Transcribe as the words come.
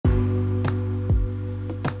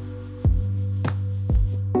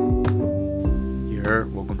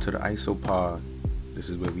to the ISO This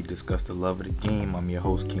is where we discuss the love of the game. I'm your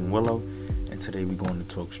host, King Willow, and today we're going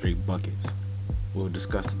to talk straight buckets. We'll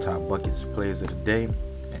discuss the top buckets players of the day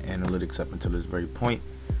and analytics up until this very point.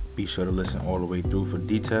 Be sure to listen all the way through for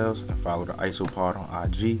details and follow the ISOPod on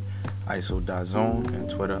IG, ISO.zone, and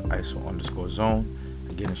Twitter, ISO_zone.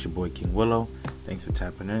 Again, it's your boy, King Willow. Thanks for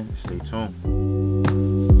tapping in and stay tuned.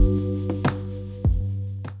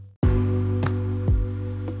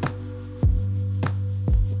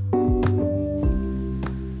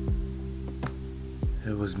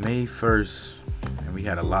 It was May 1st, and we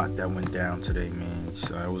had a lot that went down today, man.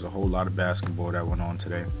 So it was a whole lot of basketball that went on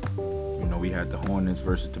today. You know, we had the Hornets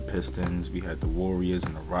versus the Pistons. We had the Warriors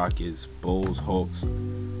and the Rockets, Bulls, Hawks,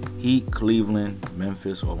 Heat, Cleveland,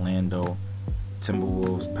 Memphis, Orlando,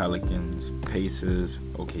 Timberwolves, Pelicans, Pacers,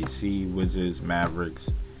 OKC, Wizards, Mavericks,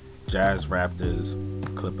 Jazz, Raptors,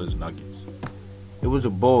 Clippers, Nuggets. It was a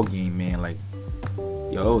ball game, man. It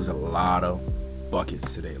was a lot of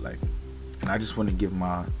buckets today, and I just want to give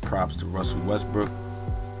my props to Russell Westbrook.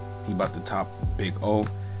 He about to top Big O.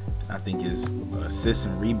 I think his assists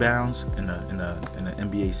and rebounds in the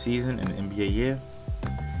NBA season, in the NBA year,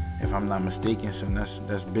 if I'm not mistaken. So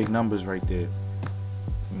that's big numbers right there.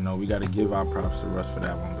 You know, we got to give our props to Russ for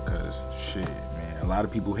that one because, shit, man, a lot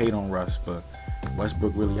of people hate on Russ, but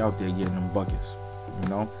Westbrook really out there getting them buckets. You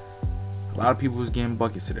know, a lot of people was getting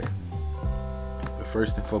buckets today. But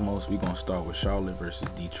first and foremost, we're going to start with Charlotte versus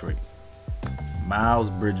Detroit. Miles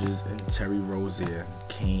Bridges and Terry Rozier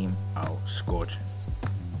came out scorching.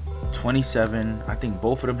 27, I think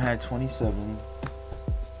both of them had 27,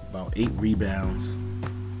 about 8 rebounds,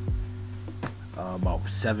 about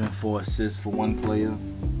 7-4 assists for one player.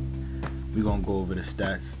 We're going to go over the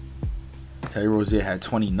stats. Terry Rozier had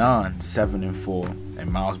 29, 7-4,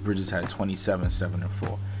 and Miles Bridges had 27,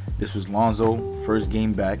 7-4. This was Lonzo, first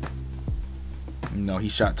game back. You know, he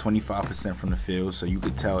shot 25% from the field, so you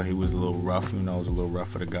could tell he was a little rough. You know, it was a little rough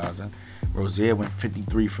for the Gaza. Rozier went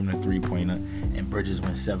 53 from the three-pointer, and Bridges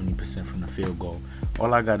went 70% from the field goal.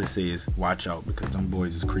 All I got to say is watch out because them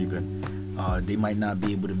boys is creeping. They might not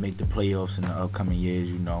be able to make the playoffs in the upcoming years,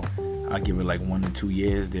 you know. I'll give it like 1 to 2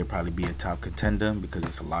 years. They'll probably be a top contender because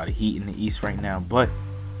it's a lot of heat in the East right now. But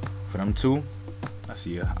for them two, I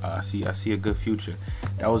see a good future.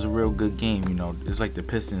 That was a real good game, you know. It's like the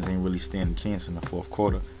Pistons ain't really stand a chance in the fourth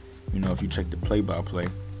quarter. You know, if you check the play-by-play.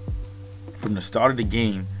 From the start of the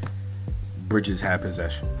game, Bridges had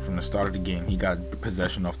possession. From the start of the game, he got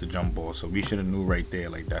possession off the jump ball. So we should have knew right there,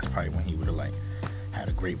 that's probably when he would have had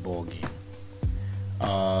a great ball game.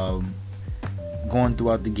 Going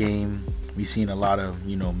throughout the game, we seen a lot of,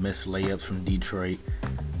 missed layups from Detroit.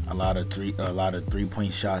 A lot of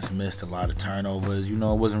three-point shots missed, a lot of turnovers. You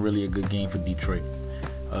know, it wasn't really a good game for Detroit.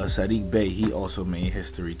 Saddiq Bey, he also made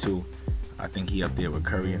history too. I think he up there with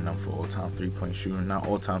Curry and them for all-time three-point shooting. Not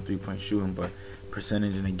all-time three-point shooting, but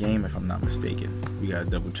percentage in the game, if I'm not mistaken. We gotta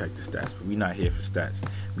double-check the stats, but we're not here for stats.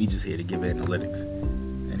 We just here to give analytics.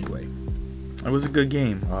 Anyway, it was a good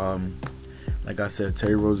game. Like I said,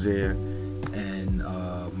 Terry Rozier and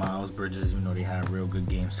Miles Bridges, they had real good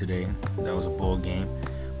games today. That was a ball game.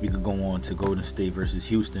 We could go on to Golden State versus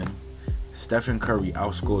Houston. Stephen Curry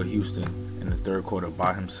outscored Houston in the third quarter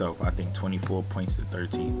by himself. I think 24 points to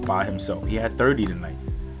 13 by himself. He had 30 tonight.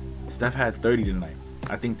 Steph had 30 tonight.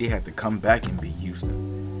 I think they had to come back and beat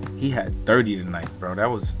Houston. He had 30 tonight, bro.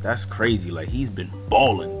 That's crazy. He's been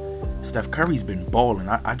balling. Steph Curry's been balling.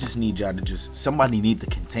 I just need y'all to somebody need to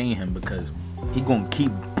contain him because he gonna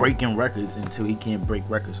keep breaking records until he can't break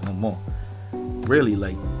records no more.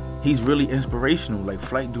 Really, he's really inspirational.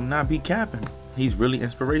 Flight do not be capping. He's really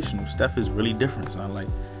inspirational. Steph is really different, son.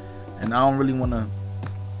 And I don't really want to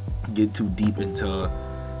get too deep into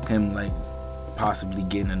him, possibly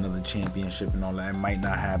getting another championship and all that. It might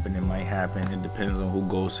not happen. It might happen. It depends on who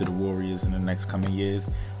goes to the Warriors in the next coming years.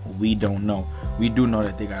 We don't know. We do know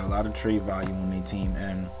that they got a lot of trade value on their team,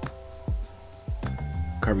 and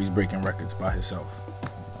Curry's breaking records by himself.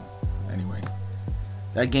 Anyway,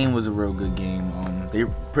 that game was a real good game. They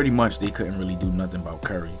couldn't really do nothing about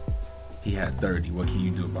Curry. He had 30. What can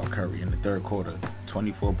you do about Curry in the third quarter?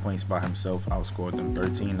 24 points by himself, outscored them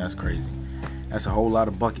 13. That's crazy. That's a whole lot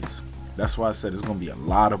of buckets. That's why I said it's gonna be a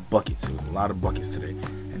lot of buckets. It was a lot of buckets today,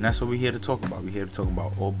 and that's what we're here to talk about. We're here to talk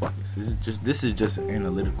about all buckets. This is just an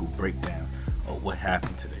analytical breakdown of what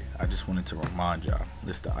happened today. I just wanted to remind y'all.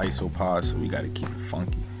 This is the ISOPod, so we got to keep it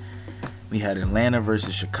funky. We had Atlanta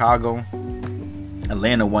versus Chicago.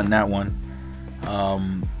 Atlanta won that one.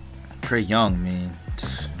 Trae Young, man.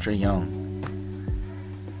 Trae Young.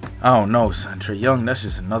 I don't know, son. Trae Young, that's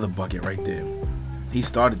just another bucket right there. He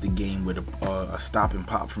started the game with a stop and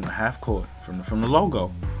pop from the half court, from the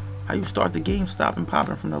logo. How you start the game stopping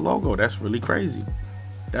popping from the logo? That's really crazy.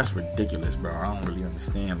 That's ridiculous, bro. I don't really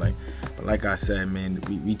understand. But like I said, man,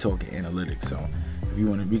 we talking analytics. So if you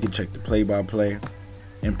want to, we can check the play-by-play,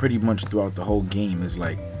 and pretty much throughout the whole game is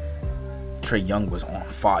like Trae Young was on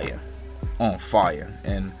fire,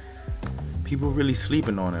 and people really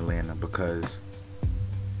sleeping on Atlanta because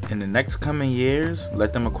in the next coming years,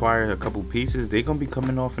 let them acquire a couple pieces, they gonna be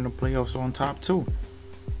coming off in the playoffs on top too.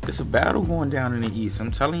 It's a battle going down in the East.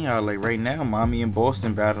 I'm telling y'all, like right now, Miami and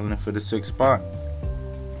Boston battling for the 6th spot.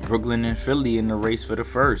 Brooklyn and Philly in the race for the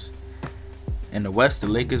 1st. In the West, the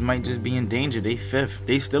Lakers might just be in danger. They 5th.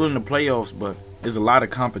 They still in the playoffs, but there's a lot of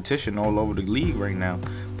competition all over the league right now.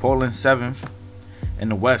 Portland 7th. In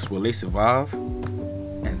the West, will they survive?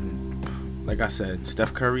 And like I said,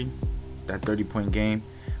 Steph Curry, that 30-point game.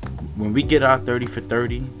 When we get our 30 for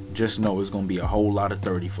 30, just know it's going to be a whole lot of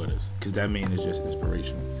 30 for us, because that man is just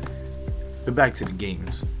inspirational. But back to the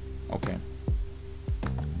games. Okay.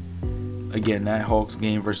 Again, that Hawks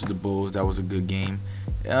game versus the Bulls, that was a good game.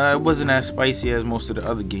 It wasn't as spicy as most of the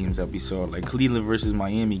other games that we saw. Like Cleveland versus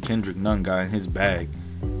Miami, Kendrick Nunn got in his bag.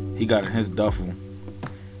 He got in his duffel.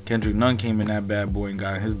 Kendrick Nunn came in that bad boy and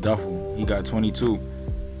got in his duffel. He got 22.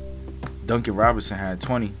 Duncan Robinson had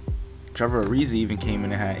 20. Trevor Ariza even came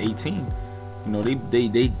in and had 18. You know,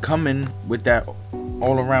 they come in with that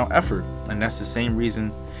all-around effort, and that's the same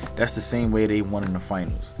reason, that's the same way they won in the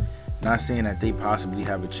finals. Not saying that they possibly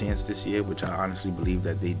have a chance this year, which I honestly believe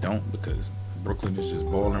that they don't, because Brooklyn is just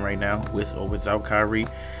balling right now, with or without Kyrie,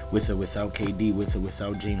 with or without KD, with or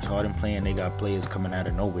without James Harden playing. They got players coming out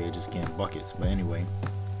of nowhere just getting buckets. But anyway,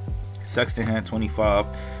 Sexton had 25,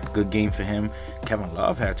 good game for him. Kevin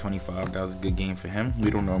Love had 25, that was a good game for him. We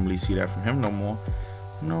don't normally see that from him no more.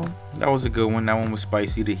 No, that was a good one. That one was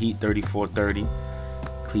spicy. The Heat 34-30.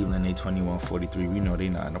 Cleveland, they 21-43. We know they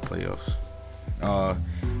not in the playoffs.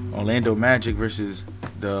 Orlando Magic versus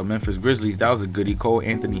the Memphis Grizzlies. That was a goodie. Cole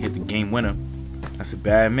Anthony hit the game winner. That's a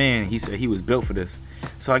bad man. He said he was built for this.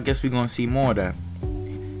 So I guess we're going to see more of that.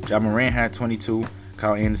 Ja Morant had 22.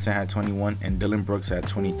 Kyle Anderson had 21. And Dillon Brooks had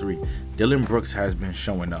 23. Dillon Brooks has been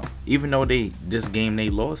showing up. Even though this game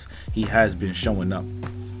they lost, he has been showing up.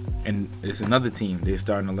 And it's another team. They're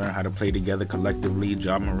starting to learn how to play together collectively.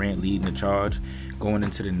 Ja Morant leading the charge. Going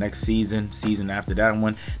into the next season after that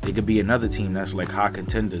one, they could be another team that's like high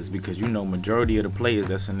contenders, because you know majority of the players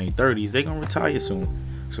that's in their 30s, they're going to retire soon.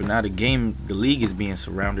 So now the league is being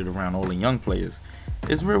surrounded around all the young players.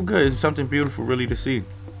 It's real good. It's something beautiful really to see.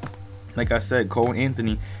 Like I said, Cole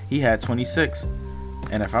Anthony, he had 26.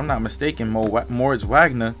 And if I'm not mistaken, Moritz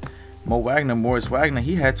Wagner,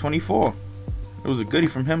 he had 24. It was a goodie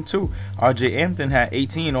from him too. RJ Hampton had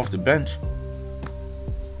 18 off the bench.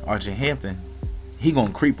 RJ Hampton, he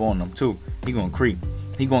gonna creep on them too. He gonna creep.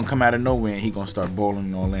 He gonna come out of nowhere and he gonna start balling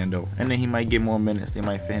in Orlando. And then he might get more minutes. They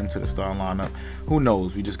might fit him to the star lineup. Who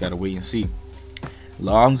knows? We just gotta wait and see.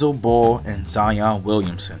 Lonzo Ball and Zion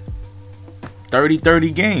Williamson.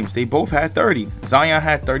 30-30 games. They both had 30. Zion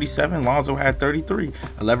had 37. Lonzo had 33.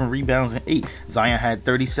 11 rebounds and 8. Zion had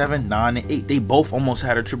 37, 9, and 8. They both almost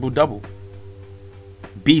had a triple-double.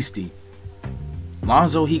 Beastie.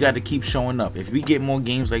 Lonzo, he got to keep showing up. If we get more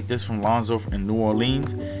games like this from Lonzo in New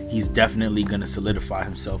Orleans, he's definitely going to solidify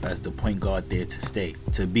himself as the point guard there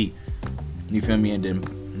to be. You feel me? And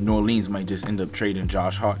then New Orleans might just end up trading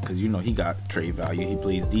Josh Hart, because you know he got trade value. He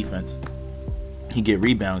plays defense. He get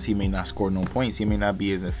rebounds. He may not score no points. He may not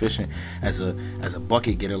be as efficient as a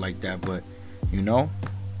bucket getter like that, but you know,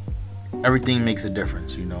 everything makes a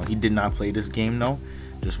difference. You know, he did not play this game though.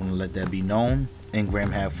 Just want to let that be known.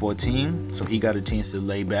 Ingram had 14, so he got a chance to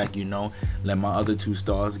lay back, you know, let my other two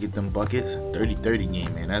stars get them buckets. 30-30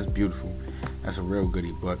 game, man. That's beautiful. That's a real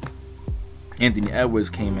goodie. But Anthony Edwards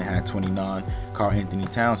came and had 29. Karl Anthony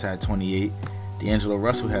Towns had 28. D'Angelo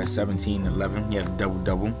Russell had 17 and 11. He had a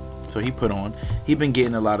double-double. So he put on. He been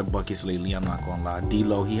getting a lot of buckets lately, I'm not going to lie.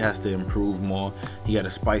 D'Lo, he has to improve more. He got to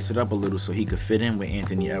spice it up a little so he could fit in with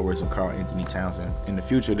Anthony Edwards and Karl Anthony Towns. And in the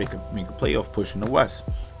future, they could make a playoff push in the West,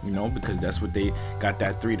 you know, because that's what they got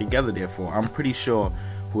that three together there for. I'm pretty sure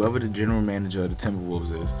whoever the general manager of the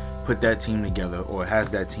Timberwolves is, put that team together or has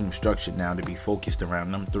that team structured now to be focused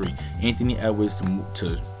around them three. Anthony Edwards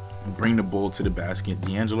to bring the ball to the basket,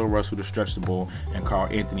 D'Angelo Russell to stretch the ball, and Karl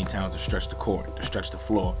Anthony Towns to stretch the court, to stretch the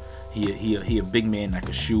floor. He a big man that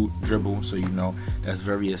can shoot, dribble, so you know that's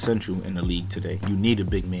very essential in the league today. You need a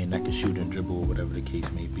big man that can shoot and dribble, or whatever the case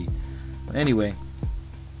may be. But anyway,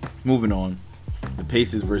 moving on. The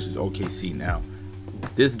Pacers versus OKC. Now,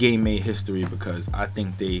 this game made history because I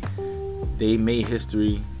think they made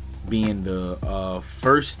history being the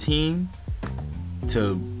first team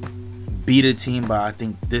to beat a team by I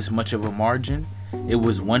think this much of a margin. It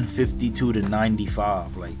was 152 to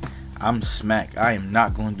 95. Like, I'm smacked. I am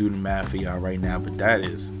not going to do the math for y'all right now, but that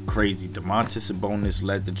is crazy. Domantas Sabonis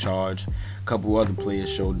led the charge. A couple other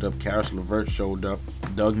players showed up. Caris LeVert showed up.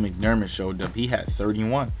 Doug McDermott showed up. He had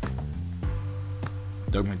 31.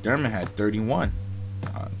 Doug McDermott had 31.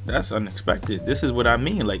 That's unexpected. This is what I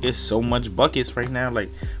mean. Like, it's so much buckets right now. Like,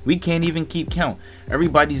 we can't even keep count.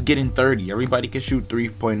 Everybody's getting 30. Everybody can shoot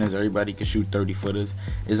 3-pointers. Everybody can shoot 30-footers.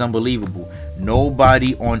 It's unbelievable.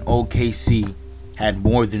 Nobody on OKC had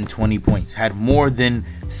more than 20 points. Had more than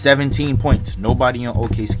 17 points. Nobody on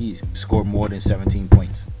OKC scored more than 17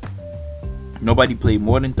 points. Nobody played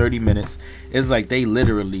more than 30 minutes. It's like they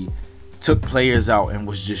literally took players out and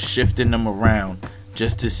was just shifting them around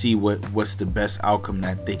just to see what's the best outcome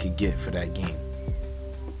that they could get for that game.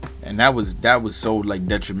 And that was so like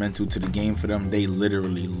detrimental to the game for them. They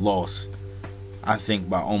literally lost, I think,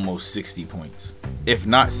 by almost 60 points. If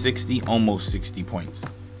not 60, almost 60 points.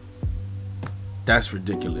 That's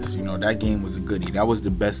ridiculous. You know, that game was a goodie. That was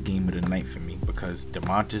the best game of the night for me because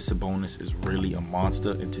Domantas Sabonis is really a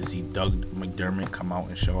monster, and to see Doug McDermott come out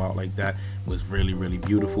and show out like that was really, really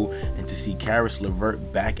beautiful. And to see Caris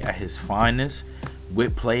LeVert back at his finest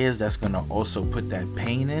with players that's going to also put that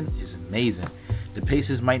pain in is amazing. The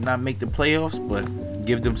Pacers might not make the playoffs, but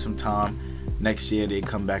give them some time. Next year they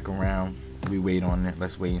come back around. We wait on it.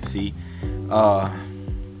 Let's wait and see.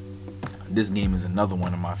 This game is another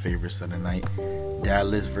one of my favorites of the night.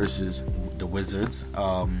 Dallas versus the Wizards.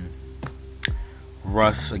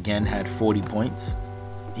 Russ again had 40 points.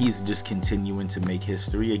 He's just continuing to make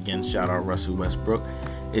history. Again, shout out Russell Westbrook.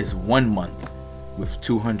 It's 1 month with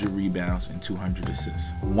 200 rebounds and 200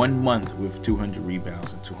 assists. 1 month with 200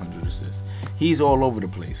 rebounds and 200 assists. He's all over the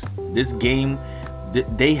place. This game,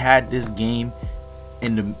 they had this game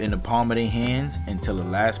in the palm of their hands until the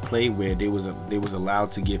last play where they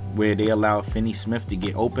allowed Finney Smith to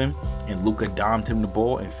get open, and Luka domed him the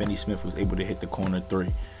ball, and Finney Smith was able to hit the corner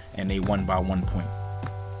three, and they won by 1 point.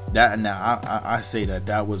 That now I say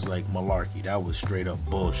that was like malarkey. That was straight up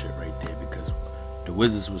bullshit right there because the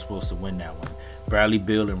Wizards were supposed to win that one. Bradley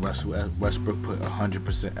Beal and Russell Westbrook put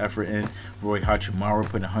 100% effort in. Roy Hachimura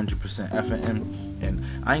put 100% effort in. And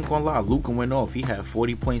I ain't gonna lie, Luka went off. He had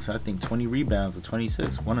 40 points, I think 20 rebounds or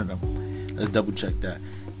 26, one of them. Let's double check that.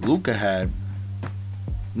 Luka had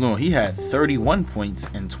 31 points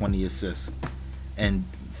and 20 assists. And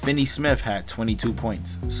Finney Smith had 22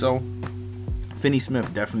 points. So Finney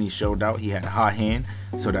Smith definitely showed out. He had a hot hand,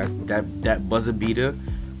 so that buzzer beater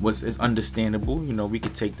is understandable. You know, we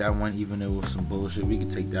could take that one, even though it was some bullshit. We could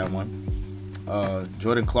take that one.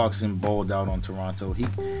 Jordan Clarkson balled out on Toronto.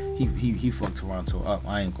 He fucked Toronto up.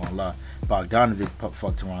 I ain't gonna lie. Bogdanovic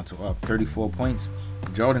fucked Toronto up. 34 points.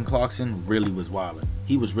 Jordan Clarkson really was wilding.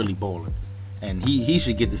 He was really balling, and he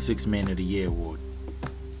should get the 6th Man of the Year award.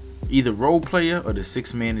 Either role player or the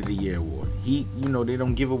 6th Man of the Year award. They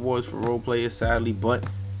don't give awards for role players, sadly, but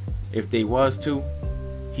if they was to,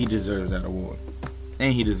 he deserves that award.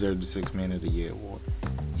 And he deserved the 6th Man of the Year award.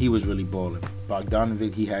 He was really balling.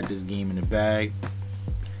 Bogdanovic, he had this game in the bag.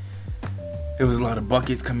 It was a lot of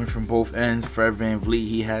buckets coming from both ends. Fred VanVleet,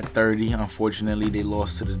 he had 30. Unfortunately, they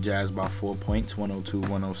lost to the Jazz by 4 points,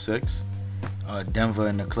 102-106. Denver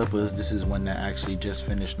and the Clippers, this is one that actually just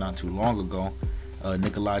finished not too long ago.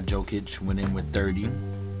 Nikola Jokic went in with 30.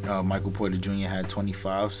 Michael Porter Jr. had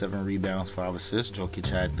 25, 7 rebounds, 5 assists. Jokic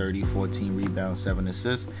had 30, 14 rebounds, 7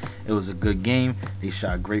 assists. It was a good game. They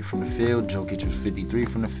shot great from the field. Jokic was 53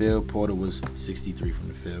 from the field. Porter was 63 from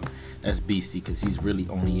the field. That's beastie because he's really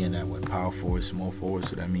only in at power forward, small forward.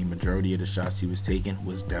 So that means majority of the shots he was taking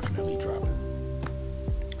was definitely dropping.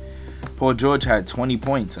 Paul George had 20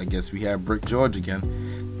 points. I guess we had Brick George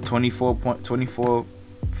again. 24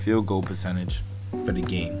 field goal percentage for the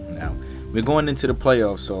game. Now we're going into the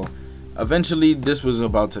playoffs, so eventually this was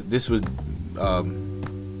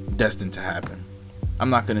destined to happen. I'm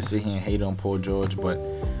not gonna sit here and hate on Paul George, but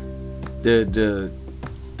the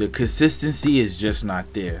consistency is just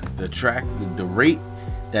not there. The rate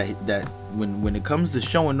that when it comes to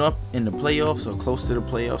showing up in the playoffs or close to the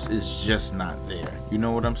playoffs is just not there. You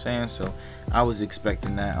know what I'm saying? So I was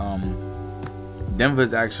expecting that.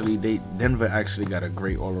 Denver actually got a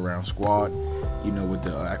great all-around squad. With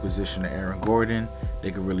the acquisition of Aaron Gordon, they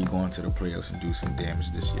could really go into the playoffs and do some damage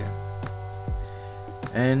this year.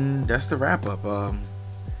 And that's the wrap up.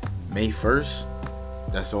 May 1st,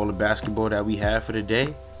 that's all the basketball that we have for the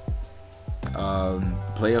day.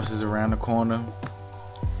 Playoffs is around the corner.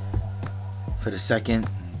 For the second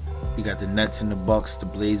We got the Nets and the Bucks, the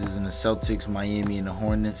Blazers and the Celtics, Miami and the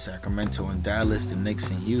Hornets, Sacramento and Dallas, the Knicks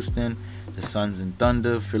and Houston, the Suns and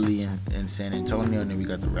Thunder, Philly and San Antonio, and then we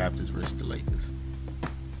got the Raptors versus the Lakers.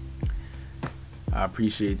 I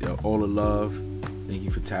appreciate all the love. Thank you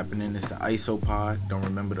for tapping in. It's the ISO Pod. Don't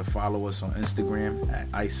remember to follow us on Instagram at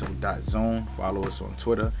ISO.zone. Follow us on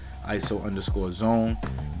Twitter, ISO_zone.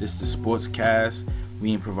 This is the Sportscast.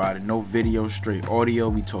 We ain't providing no video, straight audio.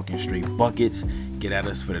 We talking straight buckets. Get at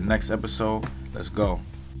us for the next episode. Let's go.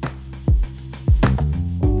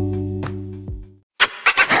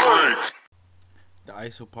 The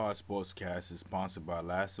Isopod Sportscast is sponsored by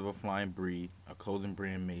Last of a Flying Breed, a clothing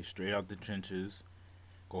brand made straight out the trenches.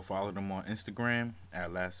 Go follow them on Instagram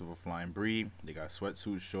at Last of a Flying Breed. They got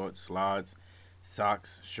sweatsuits, shorts, slides,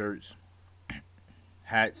 socks, shirts,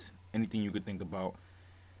 hats, anything you could think about.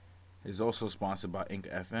 It's also sponsored by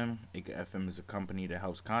Anchor FM. Anchor FM is a company that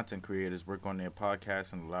helps content creators work on their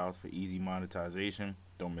podcasts and allows for easy monetization.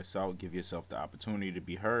 Don't miss out. Give yourself the opportunity to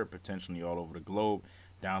be heard, potentially all over the globe.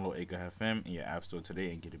 Download Anchor FM in your app store today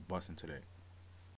and get it busting today.